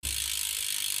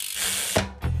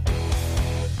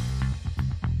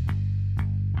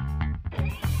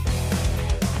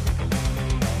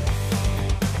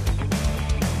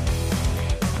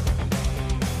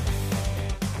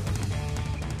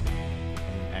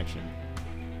action.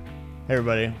 Hey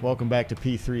everybody, welcome back to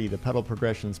P3, the Pedal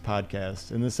Progressions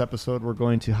podcast. In this episode, we're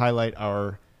going to highlight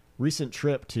our recent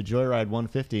trip to Joyride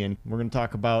 150, and we're going to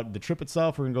talk about the trip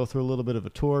itself. We're going to go through a little bit of a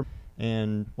tour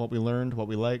and what we learned, what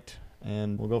we liked,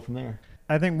 and we'll go from there.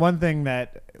 I think one thing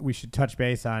that we should touch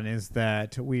base on is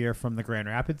that we are from the Grand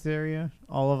Rapids area,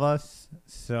 all of us.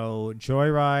 So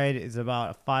Joyride is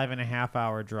about a 5.5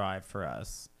 hour drive for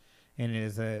us. And it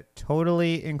is a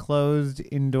totally enclosed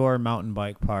indoor mountain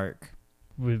bike park.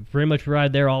 We pretty much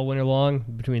ride there all winter long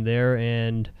between there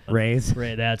and Ray's.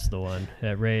 Ray, that's the one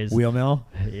at Ray's. Wheel Mill.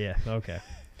 Yeah, okay.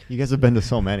 You guys have been to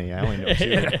so many. I only know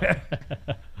two.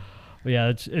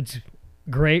 Yeah, it's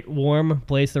great, warm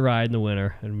place to ride in the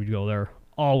winter, and we'd go there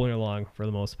all winter long for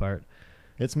the most part.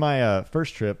 It's my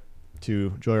first trip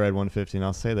to Joyride 150, and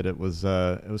I'll say that it was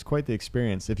quite the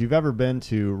experience. If you've ever been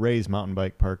to Ray's Mountain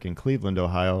Bike Park in Cleveland,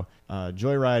 Ohio,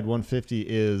 Joyride 150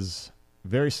 is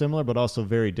very similar but also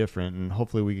very different, and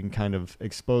hopefully we can kind of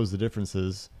expose the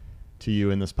differences to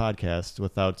you in this podcast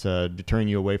without deterring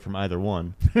you away from either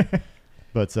one.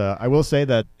 But I will say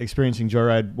that experiencing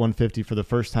Joyride 150 for the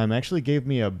first time actually gave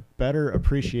me a better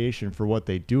appreciation for what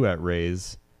they do at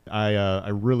Ray's. I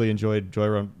really enjoyed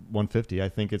Joyride 150. I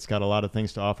think it's got a lot of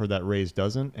things to offer that Ray's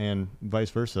doesn't, and vice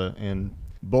versa. And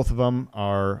both of them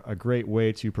are a great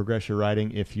way to progress your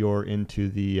riding if you're into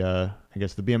the,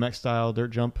 the BMX style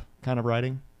dirt jump kind of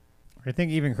riding. I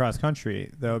think even cross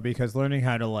country, though, because learning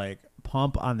how to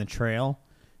pump on the trail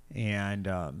and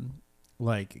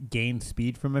gain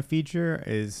speed from a feature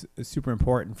is super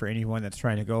important for anyone that's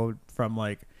trying to go from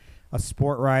a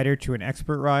sport rider to an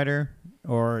expert rider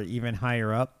or even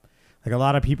higher up. A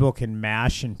lot of people can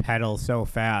mash and pedal so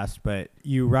fast, but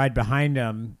you ride behind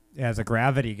them as a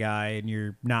gravity guy and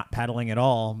you're not pedaling at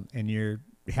all and you're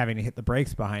having to hit the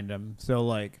brakes behind them. So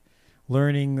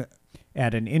learning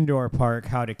at an indoor park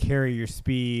how to carry your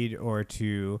speed or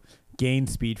to gain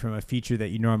speed from a feature that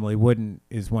you normally wouldn't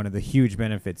is one of the huge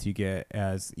benefits you get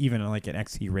as even an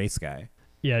XC race guy.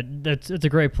 Yeah, it's a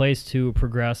great place to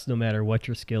progress no matter what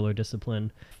your skill or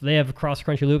discipline. They have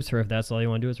cross-country loops, or if that's all you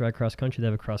want to do is ride cross-country, they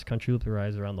have a cross-country loop that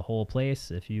rides around the whole place.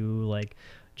 If you like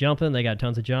jumping, they got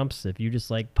tons of jumps. If you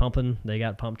just like pumping, they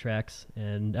got pump tracks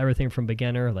and everything from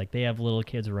beginner. They have little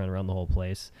kids run around the whole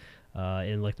place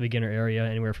in the beginner area,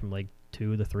 anywhere from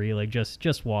 2 to 3,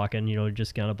 just walking,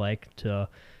 just on a bike to,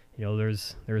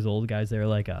 there's old guys there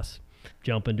like us,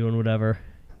 jumping, doing whatever.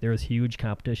 There's huge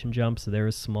competition jumps.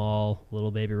 There's small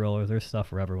little baby rollers. There's stuff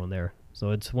for everyone there.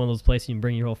 So it's one of those places you can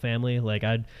bring your whole family.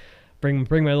 I'd bring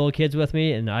my little kids with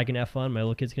me, and I can have fun. My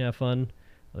little kids can have fun.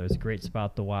 There's a great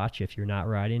spot to watch if you're not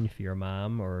riding, if you're a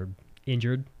mom or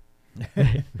injured,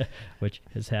 which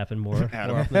has happened more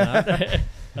often than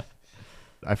not.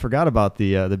 I forgot about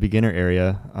the beginner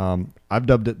area. I've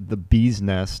dubbed it the bee's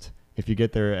nest. If you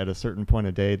get there at a certain point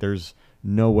of day, there's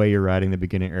no way you're riding the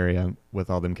beginner area with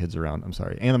all them kids around. I'm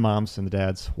sorry. And the moms and the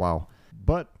dads. Wow.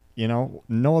 But,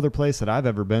 no other place that I've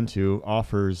ever been to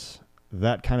offers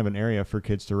that kind of an area for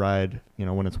kids to ride,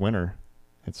 when it's winter.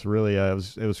 It's really,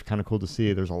 it was kind of cool to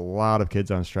see. There's a lot of kids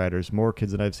on Striders, more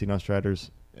kids than I've seen on Striders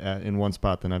in one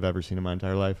spot than I've ever seen in my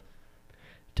entire life.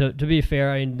 To be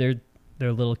fair, they're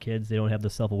little kids. They don't have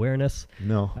the self-awareness.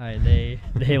 No. They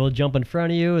will jump in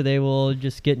front of you. They will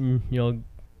just get in,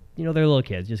 they're little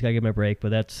kids. You just got to give them a break. But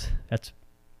that's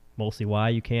mostly why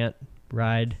you can't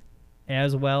ride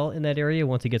as well in that area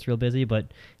once it gets real busy.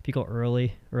 But if you go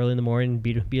early in the morning,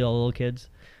 beat all the little kids,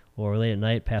 or late at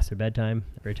night, past their bedtime,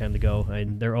 great time to go.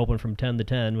 They're open from 10 to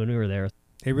 10 when we were there.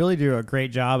 They really do a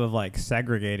great job of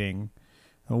segregating.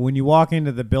 When you walk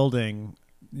into the building,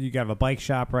 you got a bike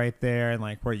shop right there and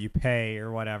where you pay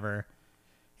or whatever.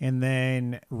 And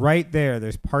then right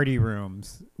there's party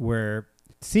rooms where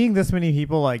seeing this many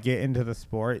people get into the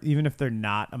sport, even if they're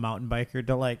not a mountain biker,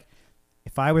 to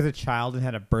if I was a child and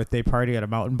had a birthday party at a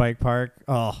mountain bike park,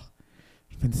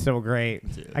 it's been so great.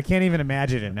 Dude. I can't even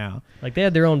imagine it now. They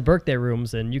had their own birthday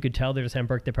rooms, and you could tell they were just having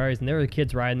birthday parties, and there were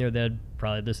kids riding there that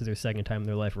probably this is their second time in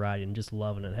their life riding, just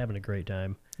loving it, having a great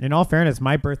time. In all fairness,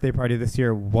 my birthday party this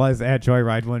year was at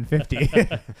Joyride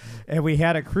 150, and we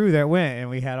had a crew that went, and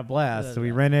we had a blast. So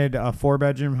we rented a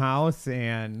 4-bedroom house,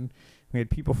 and we had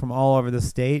people from all over the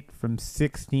state, from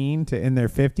 16 to in their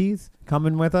 50s,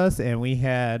 coming with us, and we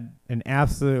had an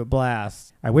absolute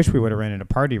blast. I wish we would have rented a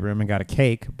party room and got a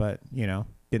cake, but,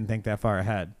 didn't think that far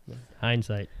ahead.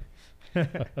 Hindsight.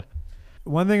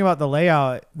 One thing about the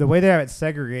layout, the way they have it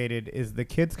segregated is the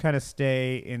kids kind of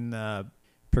stay in the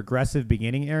progressive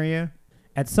beginning area.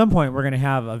 At some point, we're going to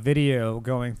have a video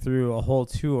going through a whole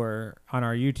tour on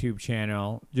our YouTube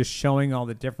channel, just showing all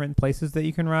the different places that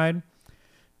you can ride.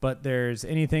 But there's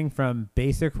anything from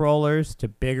basic rollers to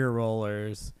bigger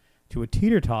rollers to a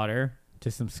teeter-totter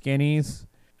to some skinnies,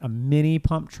 a mini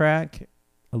pump track,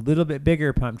 a little bit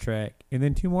bigger pump track, and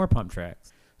then 2 more pump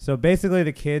tracks. So basically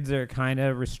the kids are kind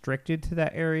of restricted to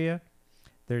that area.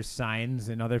 There's signs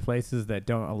in other places that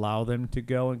don't allow them to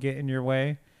go and get in your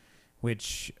way,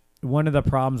 which one of the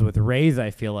problems with Rays,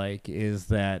 I feel like, is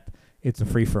that it's a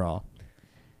free-for-all.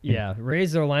 Yeah,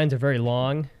 Rays, their lines are very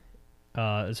long.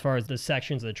 As far as the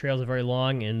sections of the trails are very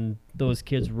long, and those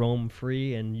kids roam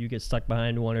free, and you get stuck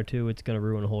behind 1 or 2, it's going to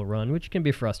ruin a whole run, which can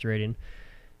be frustrating.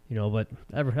 But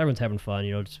everyone's having fun.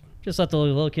 Just let the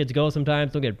little kids go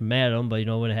sometimes. Don't get mad at them, but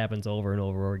when it happens over and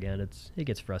over again, it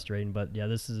gets frustrating. But yeah,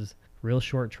 this is real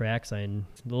short tracks, and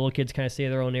the little kids kind of stay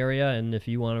in their own area. And if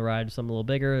you want to ride something a little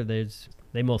bigger,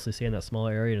 they mostly stay in that small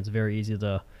area, and it's very easy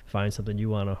to find something you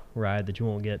want to ride that you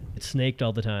won't get snaked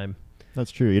all the time.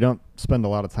 That's true. You don't spend a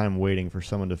lot of time waiting for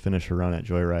someone to finish a run at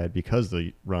Joyride because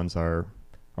the runs are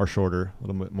shorter, a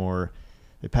little bit more.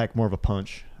 They pack more of a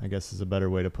punch, I guess is a better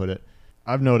way to put it.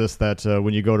 I've noticed that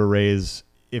when you go to Rays,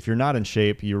 if you're not in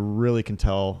shape, you really can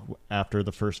tell after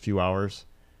the first few hours.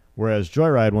 Whereas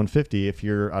Joyride 150, if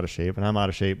you're out of shape, and I'm out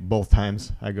of shape both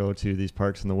times I go to these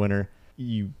parks in the winter,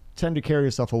 you tend to carry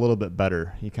yourself a little bit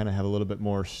better. You kind of have a little bit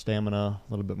more stamina, a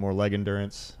little bit more leg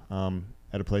endurance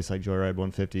at a place like Joyride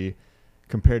 150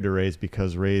 compared to Rays,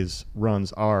 because Rays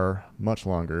runs are much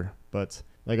longer. But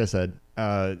like I said,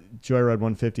 Joyride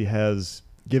 150 has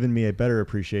given me a better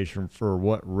appreciation for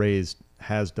what Rays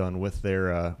has done with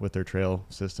their trail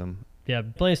system. Yeah,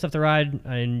 plenty of stuff to ride,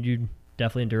 and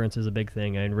definitely endurance is a big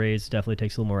thing. And Rays definitely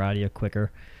takes a little more out of you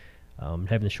quicker.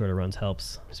 Having the shorter runs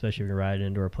helps, especially if you're riding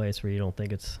into a place where you don't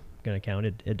think it's going to count.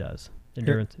 It does.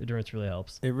 Endurance really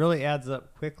helps. It really adds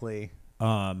up quickly.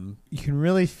 You can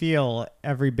really feel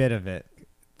every bit of it.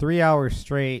 3 hours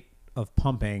straight of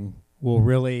pumping will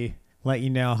really let you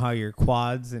know how your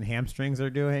quads and hamstrings are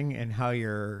doing and how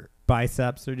your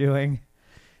biceps are doing.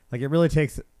 Like, it really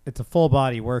it's a full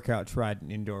body workout to ride an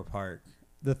indoor park.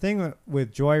 The thing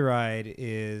with Joyride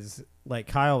is, like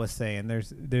Kyle was saying,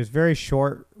 there's very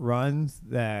short runs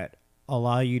that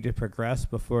allow you to progress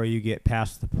before you get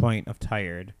past the point of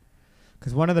tired.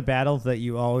 Because one of the battles that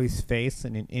you always face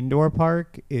in an indoor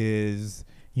park is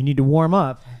you need to warm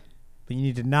up, but you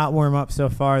need to not warm up so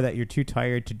far that you're too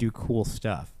tired to do cool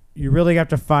stuff. You really have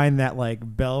to find that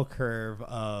bell curve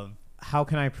of how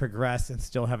can I progress and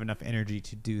still have enough energy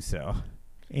to do so.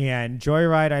 And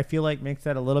Joyride, I feel like, makes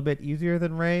that a little bit easier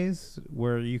than Rays,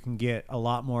 where you can get a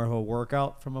lot more of a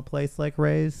workout from a place like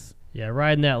Rays. Yeah,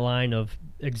 riding that line of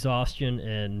exhaustion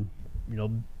and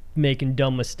making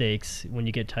dumb mistakes when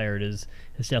you get tired is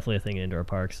definitely a thing in indoor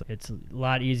parks. It's a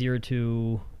lot easier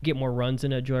to get more runs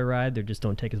in at Joyride. They just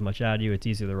don't take as much out of you. It's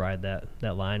easier to ride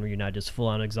that line where you're not just full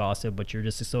on exhausted, but you're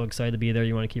just so excited to be there.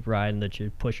 You want to keep riding that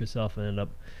you push yourself and end up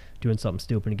doing something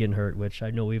stupid and getting hurt, which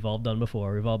I know we've all done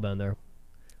before. We've all been there.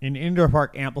 An indoor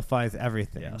park amplifies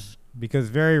everything. Yes. Because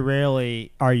very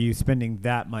rarely are you spending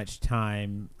that much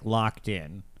time locked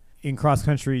in. In cross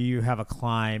country, you have a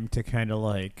climb to kind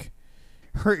of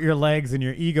hurt your legs and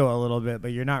your ego a little bit,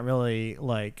 but you're not really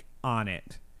on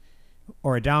it.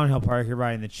 Or a downhill park, you're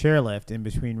riding the chairlift in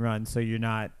between runs, so you're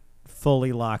not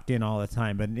fully locked in all the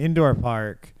time. But an indoor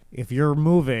park, if you're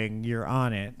moving, you're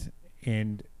on it,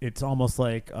 and it's almost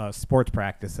like a sports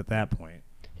practice at that point.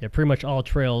 Yeah, pretty much all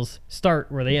trails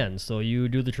start where they end. So you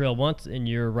do the trail once, and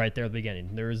you're right there at the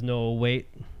beginning. There is no wait,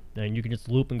 and you can just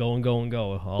loop and go and go and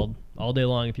go all day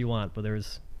long if you want. But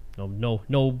there's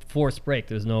no forced break.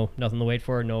 There's nothing to wait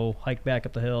for. No hike back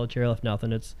up the hill, chairlift,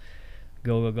 nothing. It's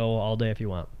go all day if you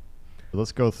want.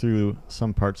 Let's go through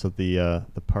some parts of the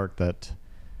park that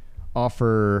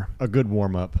offer a good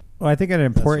warm up. Well, I think an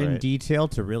important detail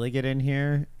to really get in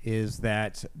here is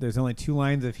that there's only 2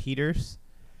 lines of heaters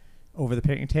over the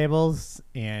picnic tables,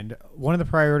 and one of the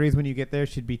priorities when you get there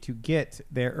should be to get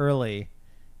there early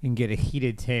and get a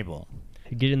heated table.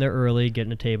 Getting there early,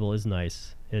 getting a table is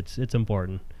nice. It's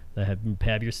important to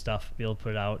have your stuff, be able to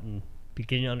put it out, and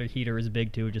getting under heater is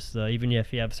big too. Just even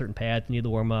if you have certain pads you need to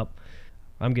warm up.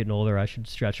 I'm getting older. I should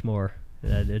stretch more.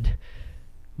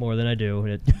 More than I do.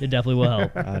 It definitely will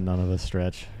help. None of us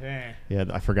stretch. Yeah,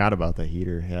 I forgot about the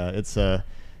heater. Yeah,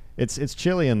 it's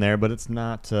chilly in there, but it's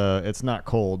not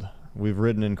cold. We've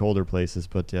ridden in colder places,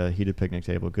 but heated picnic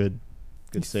table, good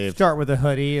save. Start with a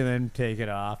hoodie and then take it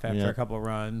off after a couple of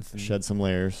runs. Shed some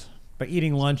layers. But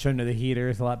eating lunch under the heater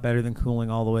is a lot better than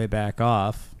cooling all the way back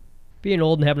off. Being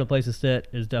old and having a place to sit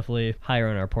is definitely higher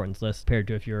on our importance list compared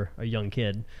to if you're a young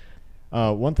kid.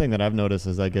 One thing that I've noticed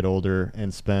as I get older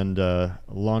and spend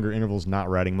longer intervals not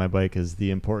riding my bike is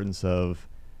the importance of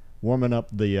warming up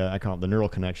the I call it the neural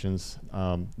connections,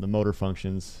 the motor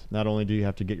functions. Not only do you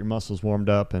have to get your muscles warmed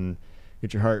up and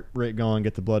get your heart rate going,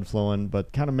 get the blood flowing,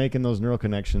 but kind of making those neural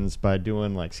connections by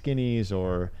doing like skinnies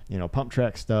or pump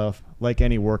track stuff. Like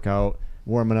any workout,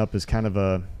 warming up is kind of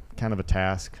a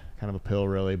task, kind of a pill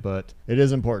really, but it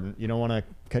is important. You don't want to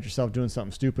catch yourself doing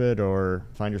something stupid or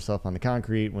find yourself on the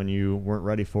concrete when you weren't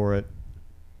ready for it.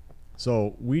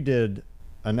 So we did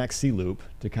an XC loop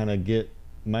to kind of get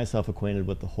myself acquainted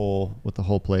with the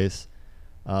whole place.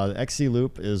 The XC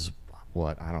loop is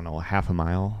I don't know, half a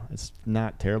mile. It's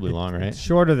not terribly long, right? It's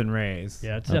shorter than Ray's.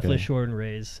 Yeah, it's definitely shorter than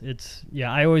Ray's.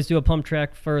 I always do a pump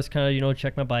track first, kind of,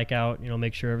 check my bike out,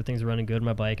 make sure everything's running good on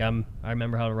my bike. I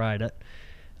remember how to ride it.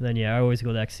 And then, I always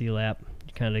go the XC lap,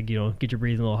 kind of, get your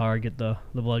breathing a little hard, get the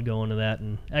blood going to that.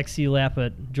 And XC lap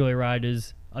at Joyride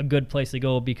is a good place to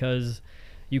go because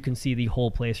you can see the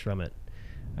whole place from it.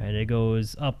 And it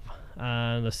goes up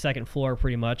on the second floor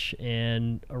pretty much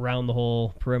and around the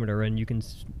whole perimeter, and you can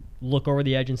look over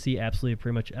the edge and see absolutely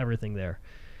pretty much everything there.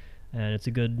 And it's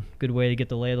a good way to get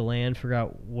the lay of the land, figure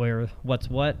out what's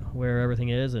what, where everything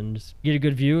is, and just get a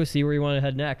good view, see where you want to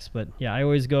head next. But I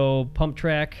always go pump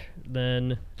track,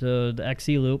 then to the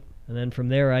XC loop, and then from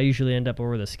there I usually end up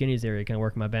over the skinnies area, kind of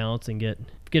work my balance and get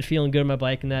feeling good on my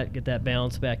bike and get that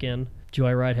balance back in.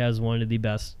 Joyride has one of the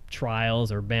best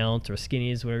trials or balance or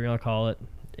skinnies, whatever you want to call it.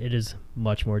 It is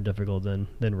much more difficult than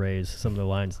Ray's, some of the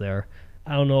lines there.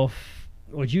 I don't know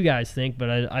what you guys think,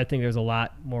 but I think there's a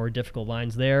lot more difficult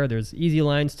lines there. There's easy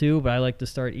lines too, but I like to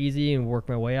start easy and work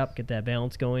my way up, get that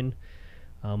balance going.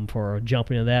 For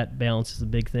jumping into that, balance is a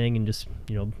big thing, and just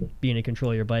being in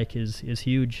control of your bike is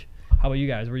huge. How about you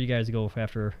guys? Where do you guys go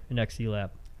after an XC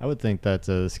lap? I would think that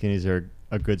skinnies are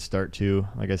a good start too.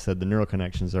 Like I said, the neural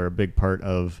connections are a big part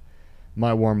of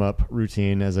my warm-up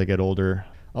routine as I get older.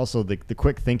 Also, the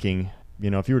quick thinking.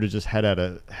 If you were to just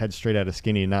head straight at a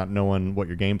skinny, not knowing what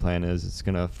your game plan is, it's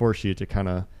going to force you to kind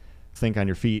of think on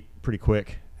your feet pretty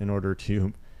quick in order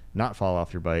to not fall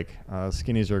off your bike.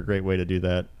 Skinnies are a great way to do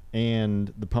that.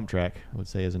 And the pump track, I would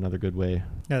say, is another good way.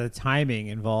 Yeah, the timing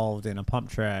involved in a pump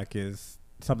track is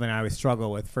something I always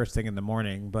struggle with first thing in the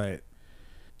morning. But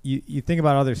you think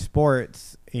about other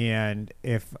sports, and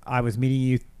if I was meeting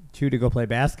you two to go play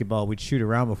basketball, we'd shoot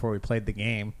around before we played the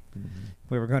game. Mm-hmm.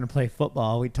 If we were going to play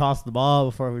football, we'd toss the ball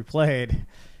before we played,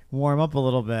 warm up a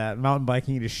little bit. Mountain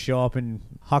biking, you just show up and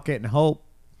huck it and hope,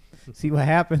 see what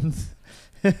happens.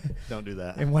 Don't do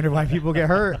that. And wonder why people get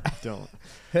hurt. Don't.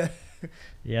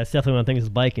 Yeah, it's definitely one of the things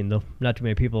with biking, though. Not too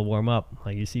many people warm up.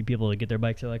 Like, you see people that get their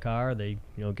bikes out of the car, they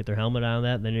get their helmet on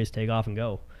that, and then they just take off and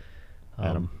go.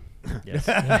 Yes.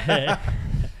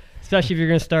 Especially if you're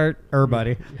going to start...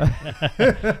 buddy. Especially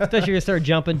if you're going to start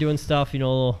jumping, doing stuff, a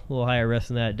little higher risk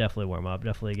than that. Definitely warm up.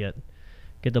 Definitely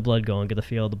get the blood going, get the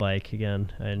feel of the bike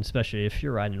again. And especially if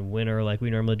you're riding in winter like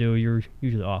we normally do, you're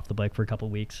usually off the bike for a couple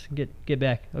of weeks. Get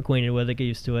back acquainted with it, get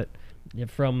used to it.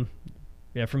 From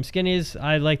skinnies,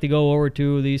 I like to go over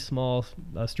to the small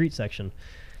street section.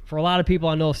 For a lot of people,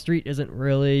 I know street isn't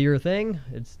really your thing.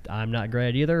 I'm not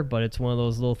great either, but it's one of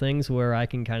those little things where I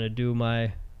can kind of do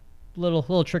my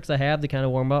little tricks I have to kind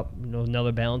of warm up,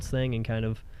 another balance thing, and kind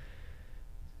of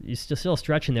you're still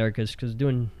stretching there because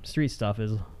doing street stuff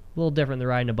is a little different than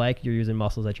riding a bike. You're using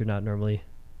muscles that you're not normally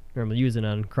using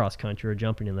on cross country or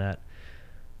jumping in that.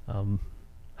 How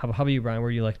about you, Brian? Where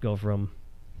do you like to go from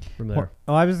there?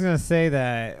 Oh, I was going to say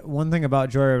that one thing about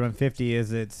Joyride 150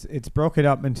 is it's broken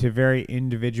up into very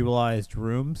individualized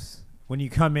rooms. When you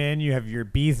come in, you have your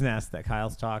bee's nest that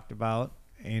Kyle's talked about,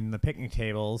 and the picnic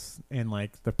tables, and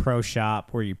like the pro shop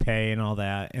where you pay and all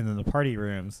that, and then the party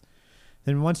rooms.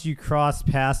 Then once you cross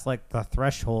past like the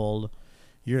threshold,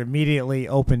 you're immediately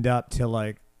opened up to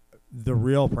like the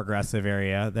real progressive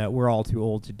area that we're all too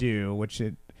old to do, which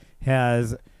it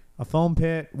has a foam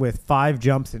pit with 5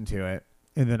 jumps into it,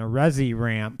 and then a resi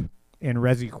ramp and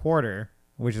resi quarter,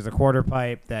 which is a quarter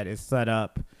pipe that is set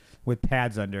up with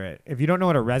pads under it. If you don't know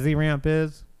what a resi ramp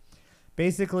is,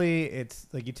 basically it's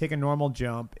like you take a normal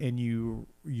jump and you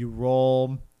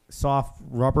roll soft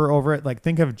rubber over it. Like,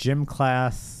 think of gym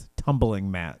class tumbling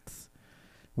mats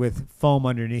with foam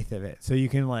underneath of it. So you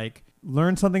can like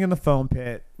learn something in the foam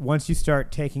pit. Once you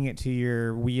start taking it to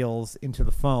your wheels into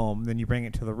the foam, then you bring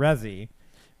it to the resi,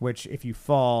 which if you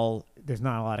fall, there's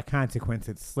not a lot of consequence.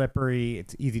 It's slippery.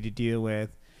 It's easy to deal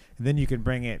with. And then you can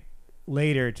bring it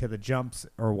later to the jumps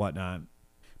or whatnot.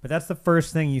 But that's the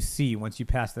first thing you see once you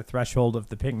pass the threshold of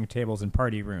the picnic tables and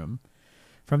party room.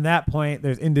 From that point,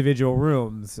 there's individual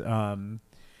rooms.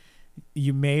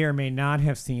 You may or may not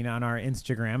have seen on our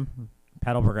Instagram,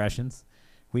 Pedal Progressions,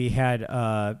 we had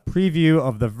a preview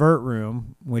of the vert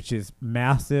room, which is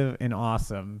massive and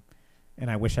awesome.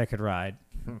 and I wish I could ride,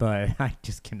 but I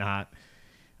just cannot.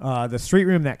 The street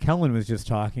room that Kellen was just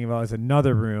talking about is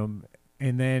another room.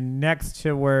 And then next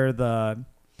to where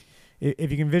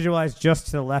if you can visualize just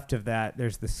to the left of that,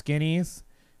 there's the skinnies,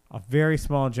 a very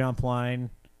small jump line,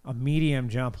 a medium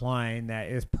jump line that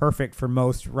is perfect for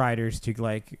most riders to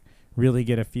like really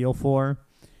get a feel for.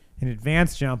 An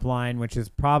advanced jump line, which is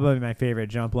probably my favorite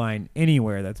jump line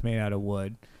anywhere that's made out of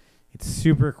wood. It's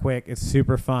super quick. It's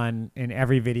super fun. And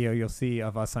every video you'll see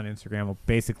of us on Instagram will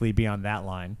basically be on that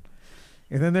line.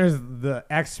 And then there's the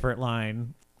expert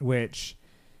line, which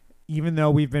even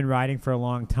though we've been riding for a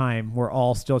long time, we're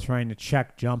all still trying to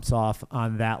check jumps off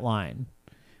on that line.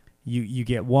 You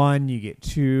get 1, you get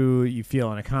 2, you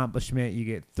feel an accomplishment, you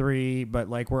get 3, but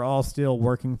like we're all still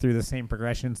working through the same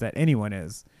progressions that anyone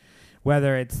is.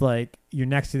 Whether it's like you're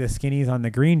next to the skinnies on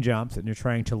the green jumps and you're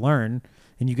trying to learn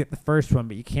and you get the first one,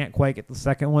 but you can't quite get the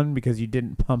second one because you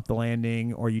didn't pump the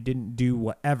landing or you didn't do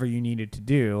whatever you needed to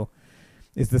do,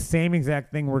 is the same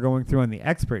exact thing we're going through on the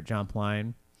expert jump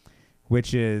line,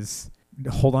 which is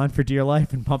hold on for dear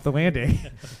life and pump the landing.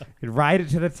 Ride it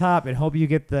to the top and hope you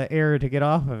get the air to get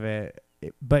off of it.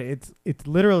 But it's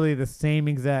literally the same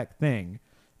exact thing.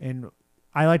 And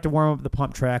I like to warm up the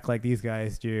pump track like these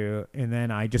guys do, and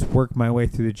then I just work my way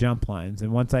through the jump lines.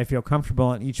 And once I feel comfortable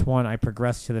on each one, I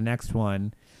progress to the next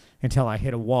one until I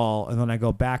hit a wall, and then I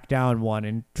go back down one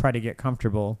and try to get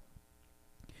comfortable,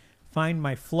 find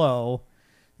my flow,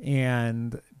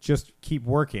 and just keep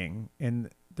working. And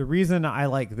the reason I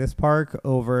like this park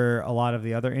over a lot of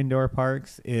the other indoor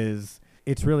parks is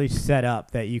it's really set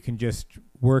up that you can just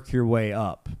work your way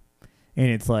up. And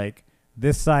it's like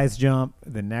this size jump,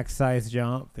 the next size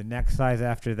jump, the next size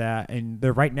after that, and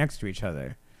they're right next to each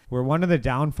other. Where one of the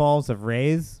downfalls of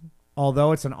Rays,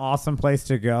 although it's an awesome place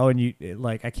to go, and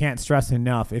I can't stress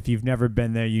enough, if you've never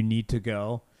been there, you need to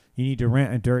go. You need to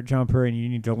rent a dirt jumper, and you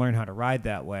need to learn how to ride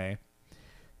that way.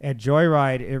 At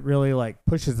Joyride, it really like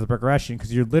pushes the progression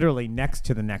because you're literally next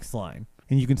to the next line.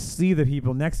 And you can see the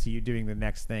people next to you doing the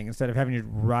next thing instead of having to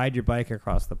ride your bike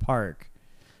across the park.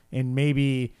 And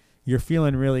maybe you're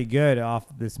feeling really good off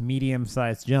this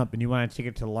medium-sized jump and you want to take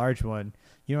it to the large one.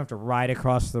 You don't have to ride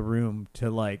across the room to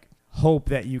like hope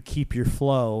that you keep your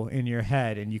flow in your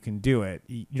head and you can do it.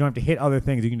 You don't have to hit other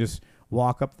things. You can just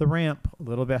walk up the ramp a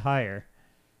little bit higher,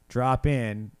 drop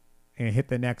in, and hit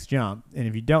the next jump. And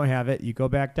if you don't have it, you go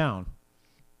back down.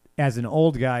 As an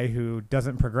old guy who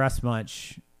doesn't progress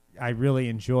much, I really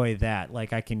enjoy that.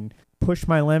 Like I can push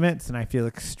my limits and I feel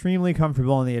extremely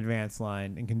comfortable on the advanced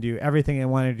line and can do everything I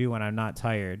want to do when I'm not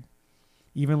tired.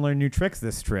 Even learn new tricks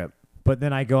this trip. But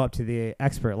then I go up to the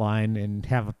expert line and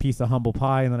have a piece of humble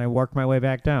pie and then I work my way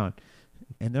back down.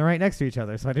 And they're right next to each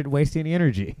other, so I didn't waste any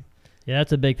energy. Yeah,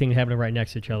 that's a big thing happening right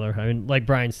next to each other. I mean, like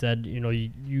Brian said,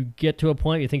 you get to a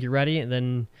point, you think you're ready, and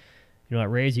then, at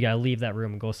Rays, you got to leave that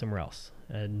room and go somewhere else.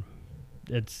 And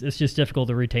it's just difficult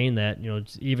to retain that,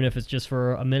 even if it's just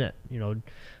for a minute,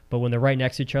 But when they're right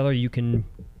next to each other, you can,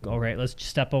 all right, let's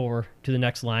just step over to the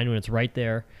next line when it's right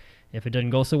there. If it doesn't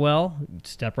go so well,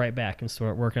 step right back and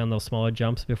start working on those smaller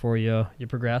jumps before you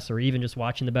progress, or even just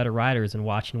watching the better riders and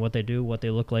watching what they do, what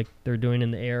they look like they're doing in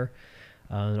the air.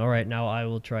 All right, now I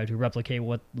will try to replicate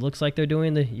what looks like they're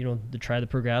doing, to try to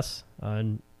progress.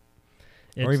 Or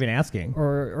even asking.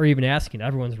 Or even asking.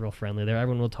 Everyone's real friendly there.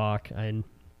 Everyone will talk. And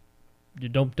you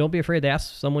don't be afraid to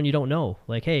ask someone you don't know.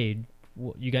 Like, hey,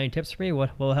 you got any tips for me?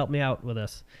 What will help me out with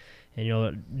this? And,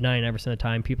 99% of the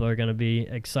time, people are going to be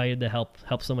excited to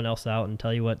help someone else out and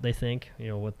tell you what they think,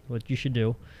 what you should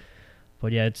do.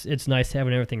 But, yeah, it's nice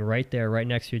having everything right there, right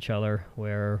next to each other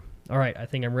where, all right, I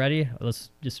think I'm ready.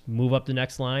 Let's just move up the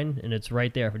next line, and it's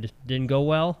right there. If it just didn't go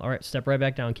well, all right, step right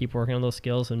back down. Keep working on those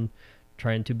skills and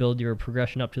trying to build your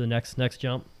progression up to the next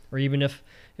jump. Or even if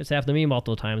it's happened to me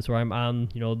multiple times where I'm on,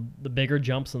 the bigger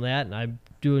jumps and that, and I'm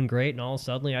doing great, and all of a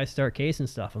sudden I start casing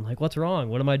stuff. I'm like, what's wrong?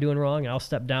 What am I doing wrong? And I'll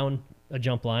step down a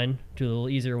jump line to a little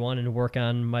easier one and work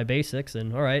on my basics.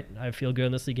 And all right, I feel good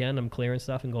in this again. I'm clearing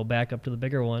stuff and go back up to the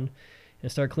bigger one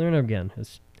and start clearing them again.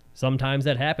 Sometimes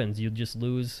that happens. You just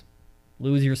lose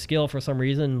your skill for some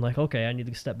reason. Like, okay, I need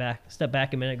to step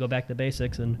back a minute, go back to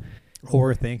basics, and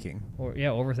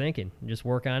overthinking. Just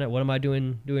work on it. What am I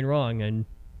doing wrong?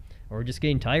 Or just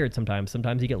getting tired sometimes.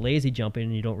 Sometimes you get lazy jumping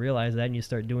and you don't realize that, and you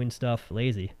start doing stuff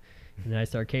lazy. And then I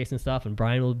start casing stuff, and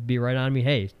Brian will be right on me.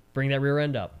 Hey, bring that rear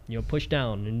end up. Push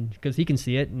down, and because he can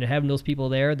see it. And having those people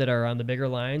there that are on the bigger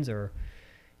lines, or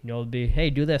be, hey,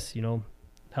 do this.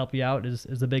 Help you out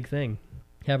is a big thing.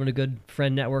 Having a good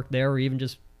friend network there, or even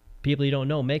just people you don't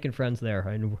know, making friends there,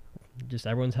 and just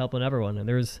everyone's helping everyone. And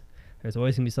there's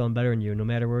always gonna be someone better than you, no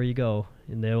matter where you go,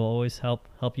 and they will always help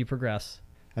you progress.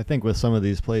 I think with some of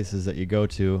these places that you go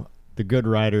to, the good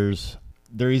riders,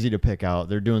 they're easy to pick out.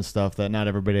 They're doing stuff that not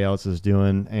everybody else is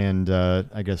doing. And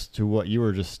I guess to what you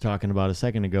were just talking about a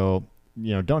second ago,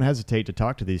 don't hesitate to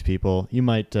talk to these people. You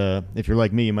might, if you're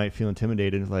like me, you might feel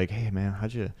intimidated. Like, hey man,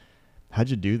 how'd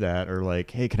you do that? Or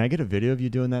like, hey, can I get a video of you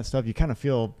doing that stuff? You kind of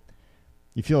feel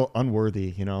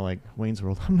unworthy, like Wayne's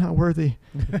World. I'm not worthy.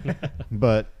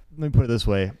 But let me put it this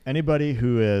way. Anybody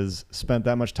who has spent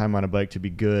that much time on a bike to be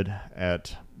good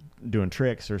at doing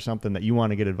tricks or something that you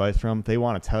want to get advice from, they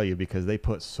want to tell you because they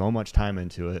put so much time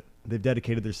into it. They've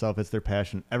dedicated themselves. It's their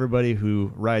passion. Everybody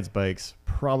who rides bikes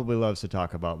probably loves to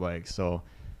talk about bikes. So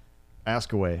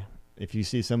ask away. If you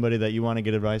see somebody that you want to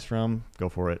get advice from, go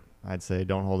for it. I'd say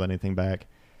don't hold anything back.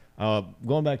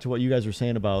 Going back to what you guys were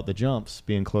saying about the jumps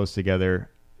being close together,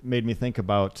 made me think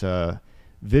about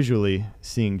visually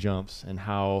seeing jumps and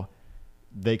how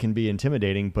they can be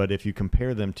intimidating, but if you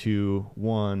compare them to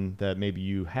one that maybe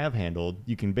you have handled,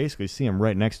 you can basically see them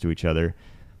right next to each other.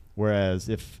 Whereas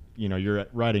if you're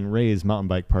riding Ray's mountain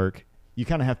bike park, you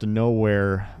kind of have to know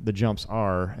where the jumps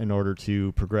are in order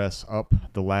to progress up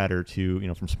the ladder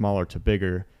to from smaller to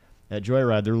bigger. At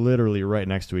Joyride, they're literally right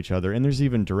next to each other, and there's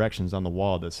even directions on the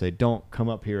wall that say don't come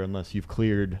up here unless you've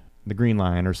cleared the green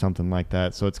line or something like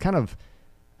that. So it's kind of,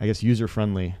 I guess, user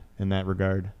friendly in that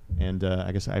regard, and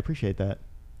I guess I appreciate that.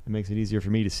 It makes it easier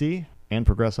for me to see and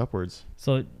progress upwards.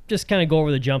 So just kind of go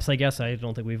over the jumps, I guess. I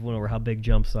don't think we've went over how big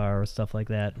jumps are or stuff like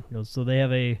that. So they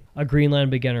have a green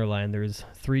line, beginner line. There's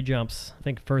 3 jumps. I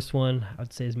think the first one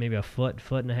I'd say is maybe a foot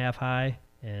and a half high,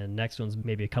 and next one's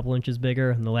maybe a couple inches bigger,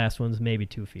 and the last one's maybe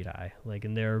 2 feet high. Like,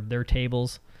 and they're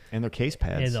tables and their case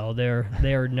pads. And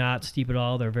they are not steep at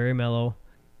all. They're very mellow,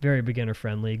 very beginner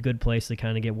friendly. Good place to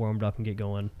kind of get warmed up and get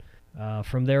going.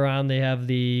 From there on, they have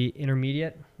the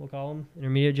intermediate, we'll call them,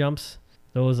 intermediate jumps.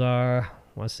 Those are, I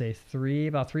want to say,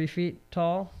 about 3 feet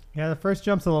tall. Yeah, the first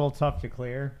jump's a little tough to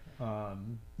clear.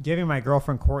 Giving my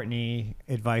girlfriend Courtney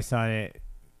advice on it,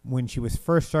 when she was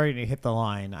first starting to hit the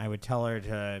line, I would tell her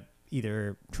to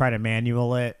either try to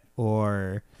manual it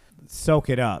or soak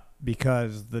it up,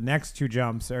 because the next 2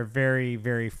 jumps are very,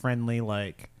 very friendly,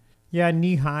 like,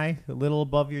 knee high, a little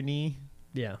above your knee.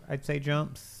 Yeah. I'd say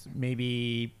jumps,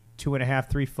 maybe 2.5,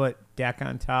 3 foot deck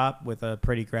on top with a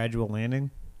pretty gradual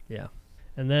landing. Yeah.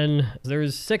 And then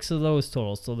there's 6 of those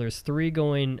total. So there's 3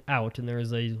 going out, and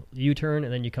there's a U-turn,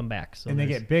 and then you come back. So and they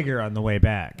get bigger on the way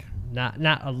back. Not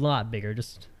a lot bigger,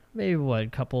 just maybe a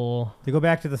couple. They go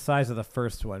back to the size of the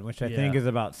first one, which I think is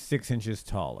about 6 inches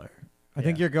taller. I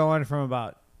think you're going from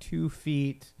about 2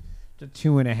 feet to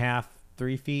 2.5,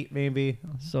 3 feet maybe.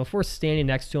 So if we're standing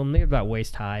next to them, maybe about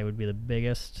waist high would be the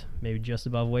biggest, maybe just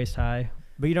above waist high.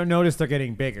 But you don't notice they're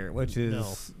getting bigger, which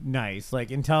is nice. Like,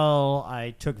 until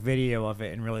I took video of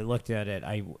it and really looked at it,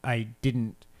 I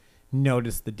didn't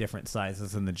notice the different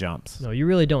sizes in the jumps. No, you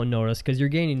really don't notice because you're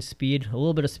gaining speed, a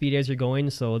little bit of speed as you're going,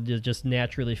 so it just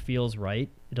naturally feels right.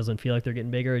 It doesn't feel like they're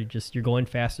getting bigger. You're going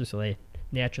faster, so they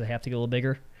naturally have to get a little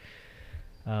bigger.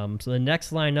 So the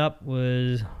next line up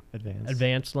was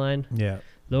advanced line. Yeah.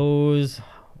 Those,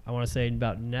 I want to say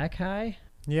about neck high.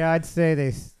 Yeah, I'd say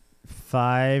they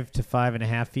 5 to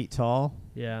 5.5 feet tall.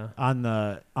 Yeah. On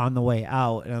the way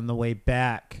out, and on the way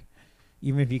back,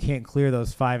 even if you can't clear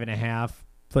those 5.5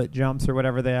 foot jumps or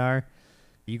whatever they are,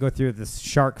 you go through this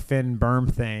shark fin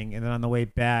berm thing, and then on the way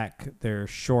back, they're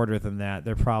shorter than that.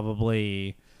 They're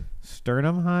probably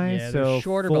sternum high, yeah, so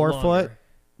shorter, 4 but foot.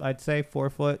 I'd say 4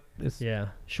 foot. Yeah,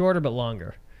 shorter but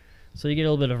longer. So you get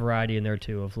a little bit of variety in there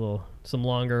too, of some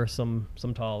longer, some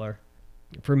taller.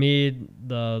 For me,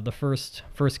 the first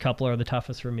couple are the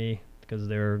toughest for me because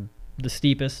they're the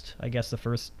steepest, I guess, the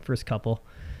first couple.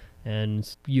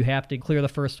 And you have to clear the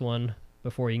first one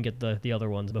before you can get the other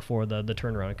ones before the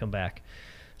turnaround and come back.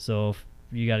 So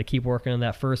you got to keep working on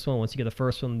that first one. Once you get the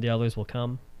first one, the others will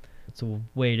come. It's the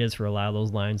way it is for a lot of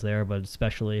those lines there, but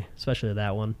especially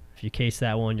that one. If you case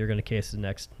that one, you're going to case the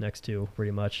next 2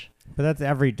 pretty much. But that's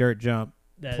every dirt jump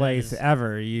place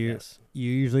ever. You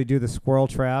usually do the squirrel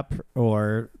trap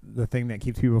or the thing that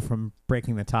keeps people from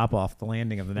breaking the top off the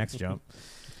landing of the next jump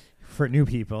for new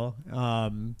people.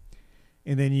 And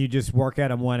then you just work at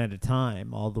them one at a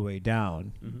time all the way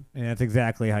down. Mm-hmm. And that's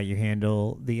exactly how you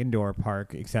handle the indoor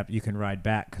park, except you can ride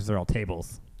back because they're all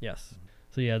tables. Yes.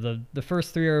 So yeah, the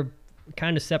first 3 are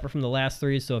kind of separate from the last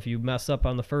 3. So if you mess up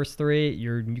on the first 3,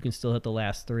 you can still hit the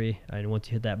last 3. And once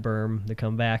you hit that berm to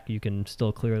come back, you can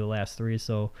still clear the last 3.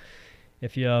 So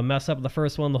if you mess up the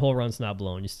first one, the whole run's not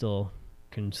blown. You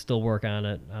can still work on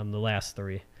it on the last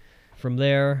 3. From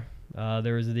there,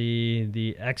 there's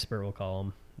the expert, we'll call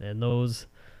them. And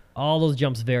all those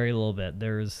jumps vary a little bit.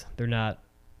 They're not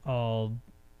all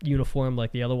uniform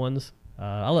like the other ones.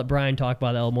 I'll let Brian talk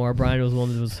about that a little more. Brian was the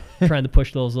one that was trying to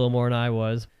push those a little more than I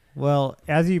was. Well,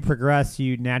 as you progress,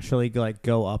 you naturally like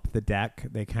go up the deck.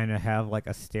 They kind of have like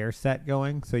a stair set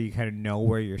going, so you kind of know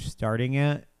where you're starting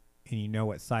at, and you know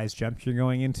what size jumps you're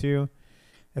going into.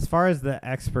 As far as the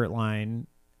expert line,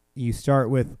 you start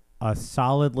with a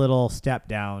solid little step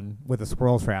down with a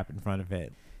squirrel trap in front of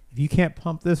it. If you can't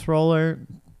pump this roller,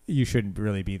 you shouldn't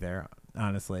really be there,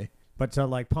 honestly. But to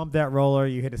like pump that roller,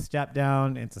 you hit a step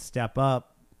down, it's a step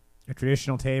up, a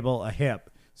traditional table, a hip.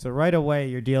 So right away,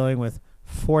 you're dealing with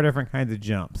 4 different kinds of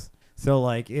jumps. So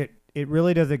like it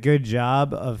really does a good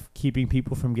job of keeping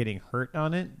people from getting hurt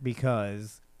on it,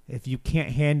 because if you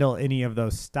can't handle any of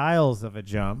those styles of a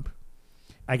jump,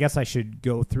 I guess I should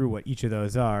go through what each of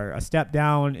those are. A step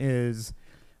down is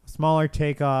a smaller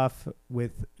takeoff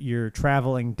with you're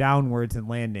traveling downwards and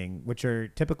landing, which are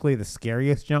typically the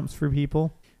scariest jumps for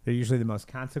people. They're usually the most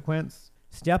consequence.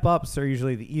 Step ups are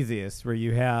usually the easiest, where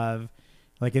you have,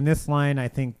 like in this line, I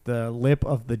think the lip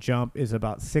of the jump is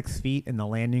about 6 feet and the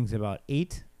landing's about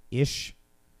 8-ish.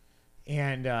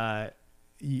 And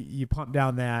you pump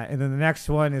down that. And then the next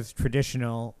one is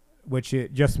traditional, which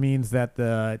it just means that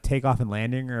the takeoff and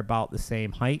landing are about the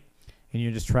same height, and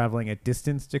you're just traveling a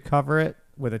distance to cover it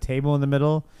with a table in the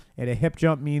middle. And a hip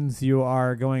jump means you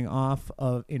are going off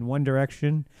of in one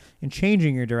direction and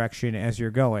changing your direction as you're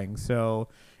going. So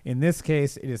in this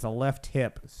case, it is a left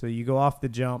hip. So you go off the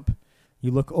jump,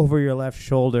 you look over your left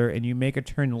shoulder, and you make a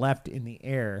turn left in the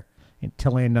air to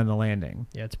land on the landing.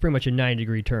 Yeah, it's pretty much a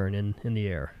 90-degree turn in the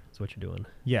air. That's what you're doing.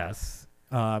 Yes.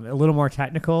 A little more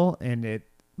technical, and it,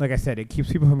 like I said, it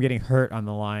keeps people from getting hurt on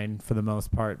the line for the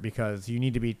most part, because you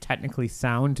need to be technically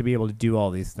sound to be able to do all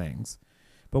these things.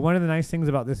 But one of the nice things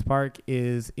about this park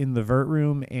is in the vert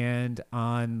room and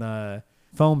on the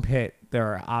foam pit, there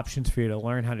are options for you to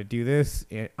learn how to do this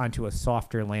onto a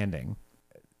softer landing.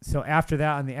 So after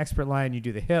that, on the expert line, you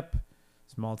do the hip,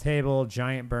 small table,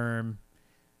 giant berm,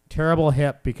 terrible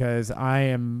hip, because I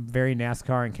am very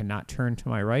NASCAR and cannot turn to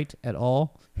my right at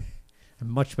all. I'm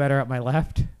much better at my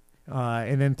left.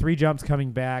 And then 3 jumps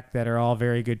coming back that are all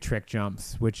very good trick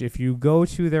jumps, which if you go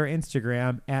to their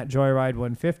Instagram at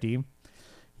Joyride150,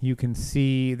 you can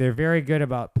see they're very good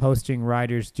about posting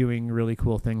riders doing really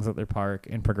cool things at their park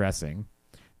and progressing.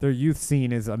 Their youth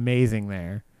scene is amazing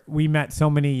there. We met so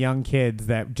many young kids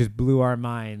that just blew our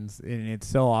minds, and it's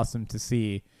so awesome to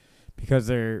see, because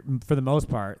they're, for the most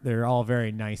part, they're all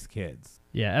very nice kids.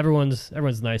 Yeah, everyone's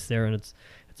nice there, and it's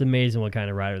amazing what kind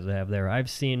of riders they have there. I've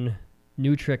seen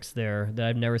new tricks there that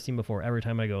I've never seen before every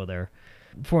time I go there.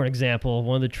 For an example,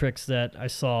 one of the tricks that I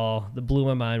saw that blew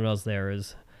my mind when I was there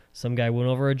is some guy went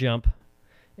over a jump,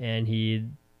 and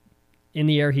in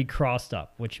the air he crossed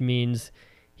up, which means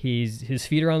his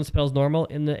feet are on his pedals normal.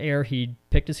 In the air, he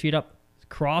picked his feet up,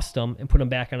 crossed them, and put them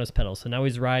back on his pedals. So now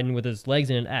he's riding with his legs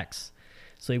in an X.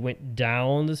 So he went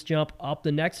down this jump, up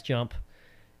the next jump,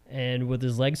 and with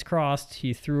his legs crossed,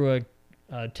 he threw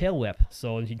a tail whip.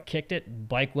 So he kicked it,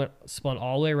 bike spun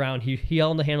all the way around. He held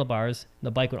on the handlebars,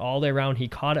 the bike went all the way around. He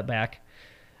caught it back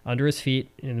under his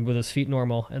feet and with his feet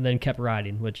normal, and then kept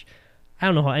riding, which I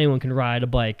don't know how anyone can ride a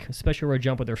bike, especially where a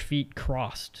jump with their feet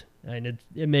crossed. And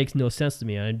it makes no sense to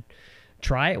me. I'd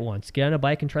try it once. Get on a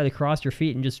bike and try to cross your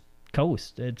feet and just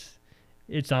coast.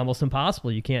 It's almost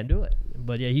impossible. You can't do it.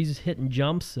 But yeah, he's hitting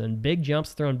jumps and big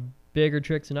jumps, throwing bigger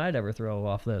tricks than I'd ever throw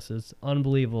off this. It's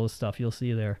unbelievable stuff you'll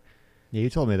see there. Yeah,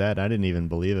 you told me that. I didn't even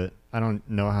believe it. I don't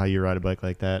know how you ride a bike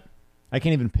like that. I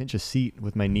can't even pinch a seat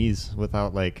with my knees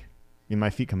without my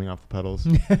feet coming off the pedals.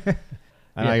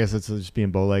 I guess it's just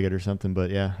being bow-legged or something, but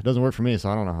yeah, it doesn't work for me, so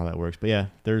I don't know how that works. But yeah,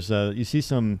 there's you see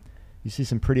some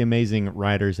pretty amazing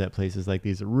riders at places like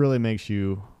these. It really makes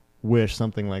you wish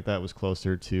something like that was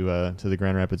closer to the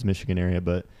Grand Rapids, Michigan area.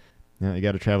 But you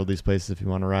got to travel these places if you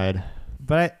want to ride.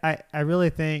 But I really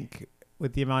think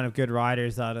with the amount of good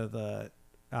riders out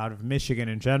of Michigan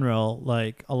in general,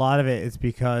 like a lot of it is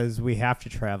because we have to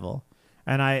travel,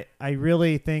 and I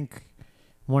really think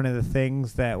one of the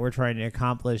things that we're trying to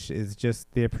accomplish is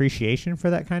just the appreciation for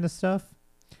that kind of stuff,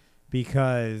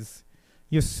 because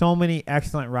you have so many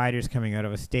excellent riders coming out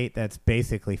of a state that's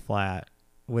basically flat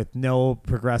with no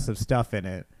progressive stuff in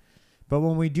it. But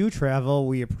when we do travel,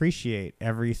 we appreciate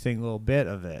every single bit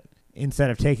of it instead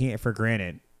of taking it for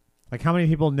granted. Like, how many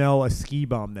people know a ski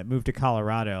bum that moved to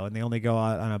Colorado and they only go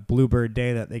out on a bluebird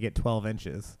day that they get 12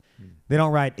 inches? They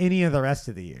don't ride any of the rest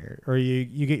of the year. Or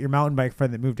you get your mountain bike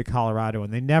friend that moved to Colorado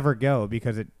and they never go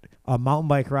because a mountain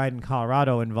bike ride in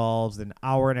Colorado involves an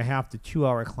 1.5 to 2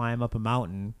 hour climb up a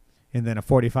mountain and then a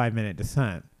 45-minute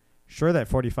descent. Sure, that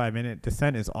 45-minute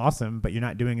descent is awesome, but you're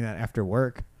not doing that after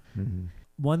work. Mm-hmm.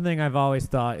 One thing I've always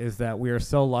thought is that we are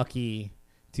so lucky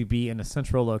to be in a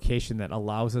central location that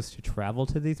allows us to travel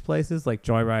to these places, like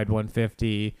Joyride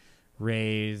 150,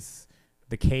 Rays,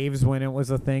 the Caves when it was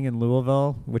a thing in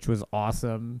Louisville, which was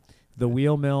awesome. The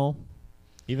Wheel Mill.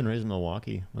 Even Rays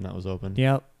Milwaukee when that was open.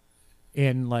 Yep.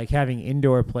 And like having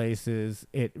indoor places,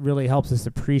 it really helps us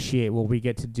appreciate what we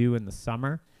get to do in the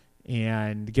summer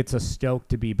and gets us stoked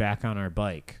to be back on our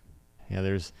bike. Yeah,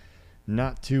 there's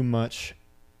not too much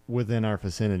within our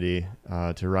vicinity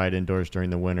to ride indoors during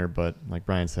the winter, but like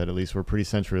Brian said, at least we're pretty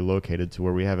centrally located to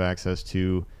where we have access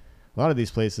to a lot of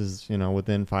these places,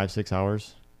 within 5-6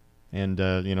 hours. And,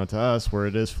 to us, where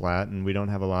it is flat and we don't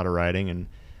have a lot of riding and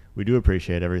we do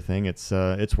appreciate everything, it's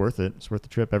worth it. It's worth the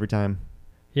trip every time.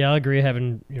 Yeah, I agree.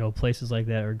 Having places like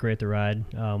that are great to ride.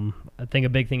 I think a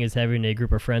big thing is having a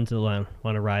group of friends that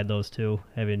want to ride those too.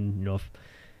 Having if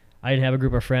I didn't have a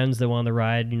group of friends that wanted to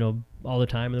ride all the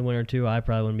time in the winter too, I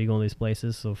probably wouldn't be going to these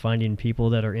places. So finding people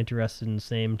that are interested in the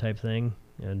same type thing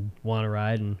and want to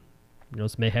ride, and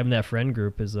having that friend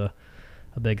group is a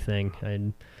big thing.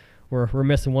 And we're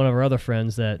missing one of our other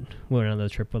friends that went on the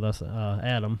trip with us,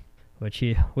 Adam. Which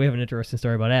we have an interesting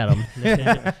story about Adam.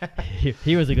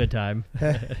 he was a good time,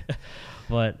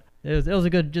 but it was a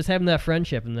good, just having that